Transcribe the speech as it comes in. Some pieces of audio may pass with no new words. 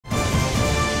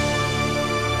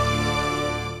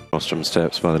rostrum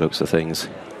steps by the looks of things.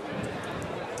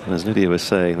 And as Lydia was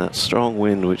saying, that strong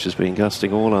wind which has been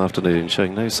gusting all afternoon,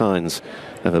 showing no signs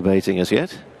of abating as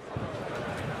yet.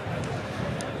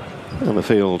 And the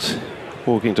field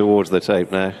walking towards the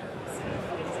tape now.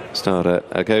 Starter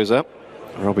goes up.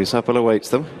 Robbie Supple awaits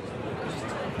them.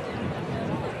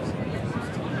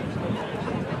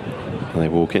 And they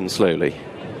walk in slowly.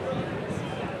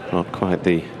 Not quite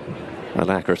the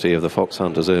alacrity of the fox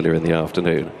hunters earlier in the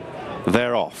afternoon.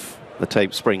 They're off. The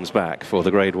tape springs back for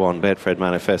the Grade 1 Betfred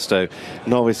Manifesto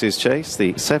Novices Chase.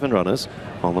 The 7 runners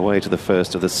on the way to the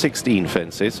first of the 16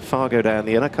 fences. Fargo down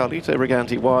the inner, Carlito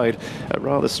Geraghty wide,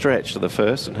 rather stretched at the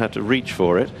first and had to reach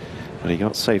for it. But he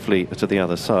got safely to the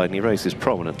other side and he races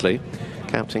prominently.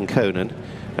 Captain Conan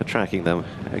tracking them.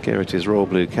 Geraghty's royal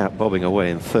blue cap bobbing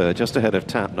away in third, just ahead of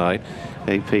Tap Knight.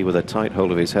 AP with a tight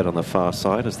hold of his head on the far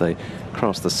side as they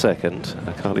cross the second.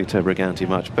 Carlito Geraghty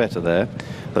much better there.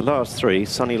 The last 3,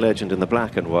 Sunny Legend in the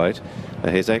black and white.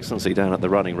 His Excellency down at the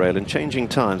running rail and changing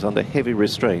times under heavy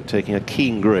restraint, taking a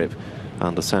keen grip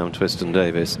under Sam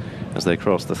Twiston-Davies as they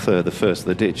cross the third, the first of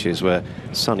the ditches, where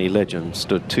Sunny Legend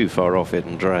stood too far off it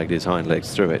and dragged his hind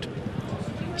legs through it.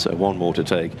 So one more to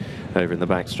take over in the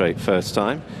back straight first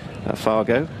time.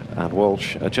 Fargo and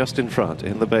Walsh are just in front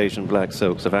in the beige and black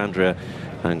silks of Andrea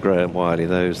and Graham Wiley,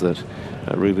 those that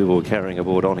Ruby will be carrying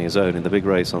aboard on his own in the big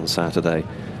race on Saturday.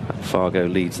 Fargo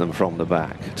leads them from the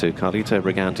back to Carlito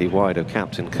Geraghty wide of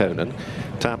Captain Conan.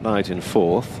 Tap Knight in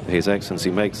fourth. His Excellency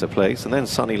makes a place, and then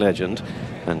Sunny Legend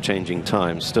and changing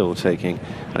time, still taking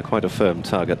quite a firm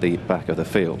tug at the back of the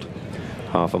field.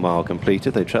 Half a mile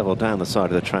completed, they travel down the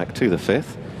side of the track to the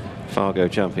fifth. Fargo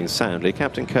jumping soundly.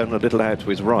 Captain Conan a little out to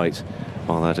his right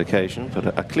on that occasion,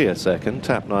 but a clear second.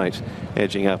 Tap Knight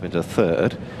edging up into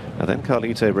third. And then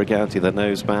Carlito Geraghty, the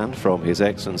noseband from His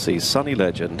Excellency's Sunny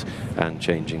Legend and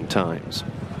changing times.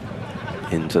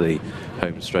 Into the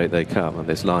home straight they come, and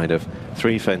this line of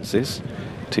 3 fences,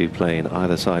 2 playing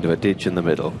either side of a ditch in the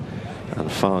middle,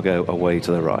 and Fargo away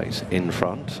to the right. In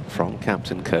front from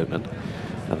Captain Conan,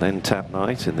 and then Tap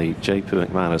Knight in the J. P.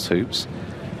 McManus hoops.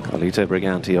 Carlito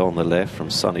Geraghty on the left from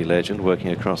Sunny Legend, working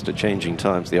across to changing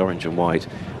times, the orange and white,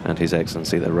 and His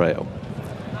Excellency the rail.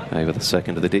 Over the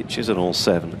second of the ditches, and all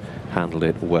 7 handled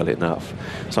it well enough.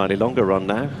 Slightly longer run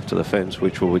now to the fence,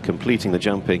 which will be completing the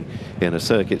jumping in a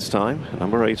circuit's time.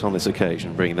 Number 8 on this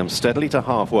occasion, bringing them steadily to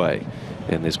halfway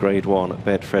in this Grade 1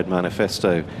 Betfred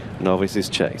Manifesto Novices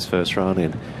Chase. First run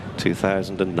in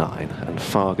 2009, and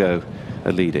Fargo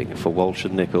leading for Walsh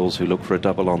and Nichols, who look for a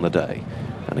double on the day.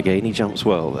 And again he jumps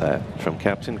well there from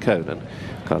Captain Conan.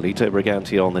 Carlito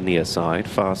Geraghty on the near side,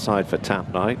 far side for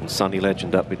Tap Knight and Sunny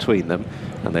Legend up between them,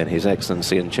 and then His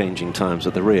Excellency and changing times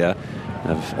at the rear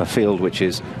of a field which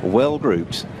is well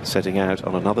grouped, setting out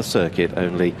on another circuit,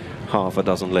 only half a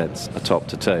dozen lengths top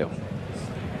to tail.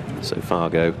 So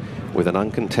Fargo with an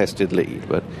uncontested lead,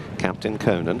 but Captain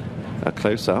Conan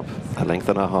close up, a length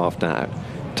and a half down.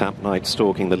 Tap Knight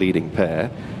stalking the leading pair.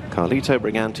 Carlito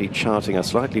Geraghty charting a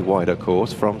slightly wider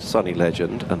course from Sunny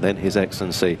Legend, and then His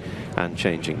Excellency and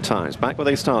changing times. Back where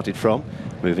they started from,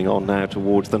 moving on now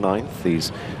towards the 9th.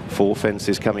 These 4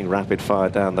 fences coming rapid fire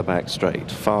down the back straight.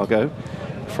 Fargo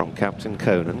from Captain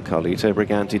Conan. Carlito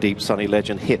Geraghty deep. Sunny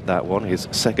Legend hit that one, his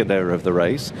second error of the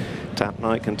race. Tap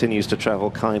Knight continues to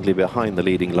travel kindly behind the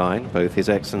leading line. Both His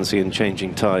Excellency and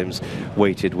changing times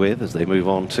weighted with as they move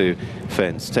on to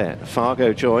fence 10.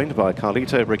 Fargo joined by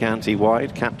Carlito Geraghty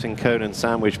wide, Captain Conan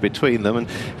sandwiched between them, and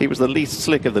he was the least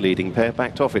slick of the leading pair,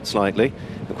 backed off it slightly,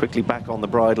 and quickly back on the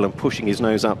bridle and pushing his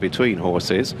nose up between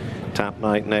horses. Tap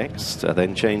Knight next,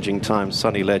 then changing times,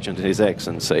 Sunny Legend and His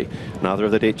Excellency. Another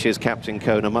of the ditches, Captain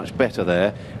Conan much better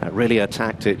there, really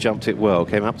attacked it, jumped it well,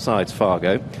 came up sides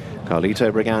Fargo.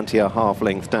 Carlito Geraghty a half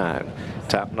length down.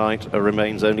 Tap Knight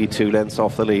remains only 2 lengths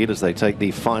off the lead as they take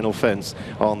the final fence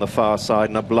on the far side,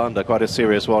 and a blunder, quite a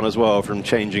serious one as well, from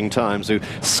changing times, who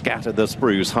scattered the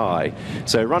spruce high.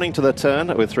 So running to the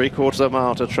turn with 3/4 of a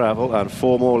mile to travel and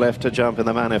 4 more left to jump in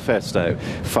the manifesto.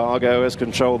 Fargo has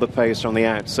controlled the pace from the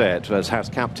outset, as has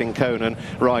Captain Conan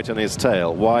right on his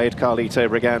tail. Wide, Carlito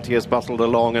Geraghty has bustled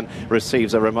along and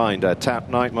receives a reminder. Tap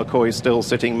Knight, McCoy still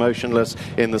sitting motionless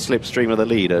in the slipstream of the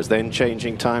leaders. Then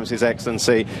changing times, His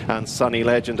Excellency and Sunny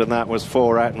Legend, and that was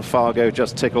 4 out, and Fargo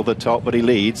just tickled the top, but he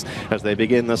leads as they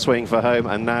begin the swing for home.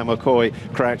 And now McCoy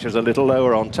crouches a little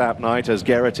lower on Tap Knight as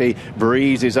Geraghty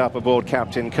breezes up aboard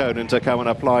Captain Conan to come and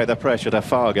apply the pressure to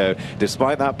Fargo.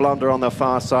 Despite that blunder on the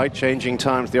far side, changing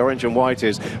times, the orange and white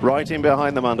is right in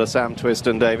behind them under Sam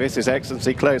Twiston-Davies. His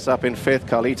Excellency close up in 5th.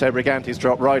 Carlito Geraghty's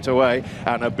dropped right away,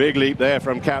 and a big leap there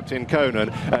from Captain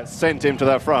Conan sent him to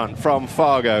the front from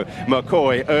Fargo.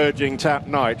 McCoy urging Tap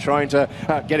Knight, trying to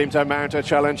get him to mount a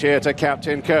challenge here to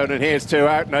Captain Conan. Here's 2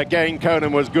 out, and again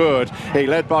Conan was good. He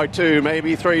led by 2,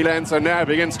 maybe 3 lengths, and now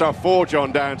begins to forge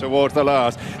on down towards the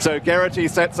last. So Geraghty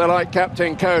sets alight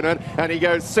Captain Conan, and he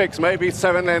goes 6, maybe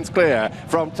 7 lengths clear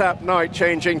from Tap Knight,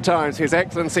 changing times. His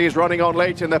Excellency is running on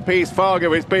late in the piece.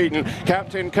 Fargo is beaten.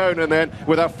 Captain Conan then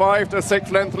with a 5 to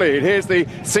 6 length lead. Here's the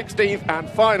 16th and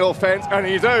final fence, and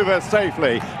he's over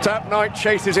safely. Tap Knight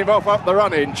chases him off up the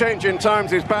run-in. Changing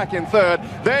times is back in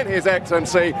 3rd, then his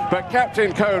Excellency, but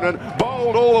Captain Conan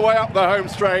bowled all the way up the home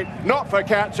straight, not for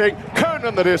catching.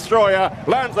 Conan the Destroyer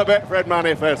lands the Betfred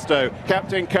Manifesto.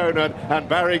 Captain Conan and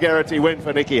Barry Geraghty win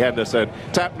for Nicky Henderson.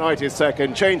 Tap Knight is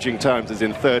 2nd, Changing times is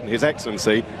in 3rd, and his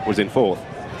Excellency was in 4th.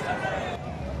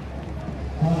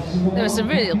 There were some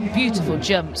really beautiful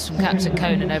jumps from Captain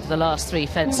Conan over the last 3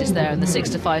 fences there, and the 6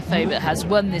 to 5 favourite has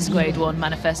won this Grade 1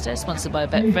 Manifesto, sponsored by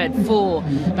Betfred, for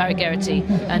Barry Geraghty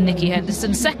and Nicky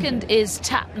Henderson. 2nd is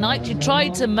Tap Knight, who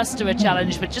tried to muster a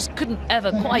challenge but just couldn't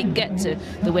ever quite get to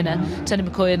the winner. Tony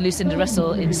McCoy and Lucinda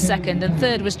Russell in 2nd, and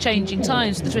 3rd was Changing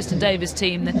Times for the Tristan Davis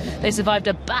team. They survived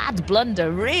a bad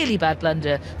blunder, really bad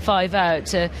blunder, 5 out,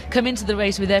 to come into the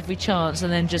race with every chance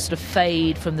and then just sort of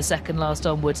fade from the 2nd last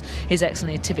onwards. His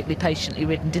Excellently typically patiently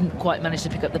ridden, didn't quite manage to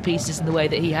pick up the pieces in the way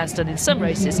that he has done in some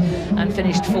races, and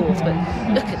finished 4th.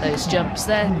 But look at those jumps,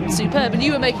 they're superb. And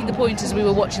you were making the point as we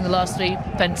were watching the last 3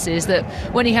 fences that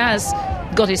when he has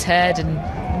got his head and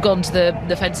gone to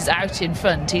the fences out in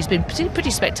front, he's been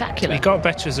pretty spectacular. He got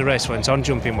better as the race went on,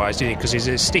 jumping wise, didn't he? Because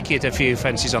he's sticky at a few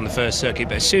fences on the first circuit,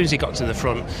 but as soon as he got to the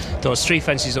front, those 3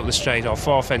 fences up the straight, or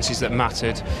 4 fences that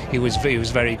mattered, he was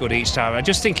very good each time. I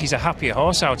just think he's a happier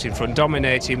horse out in front,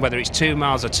 dominating, whether it's 2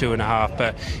 miles or 2.5,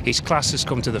 but his class has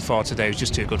come to the fore today. It was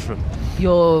just too good for him.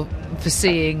 You're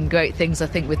foreseeing great things, I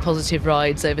think, with Positive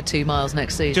rides over 2 miles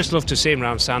next season. Just love to see him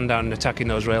around Sandown and attacking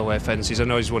those railway fences. I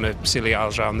know he's won a Silly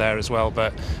Isles round there as well,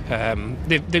 but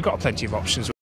they've got plenty of options.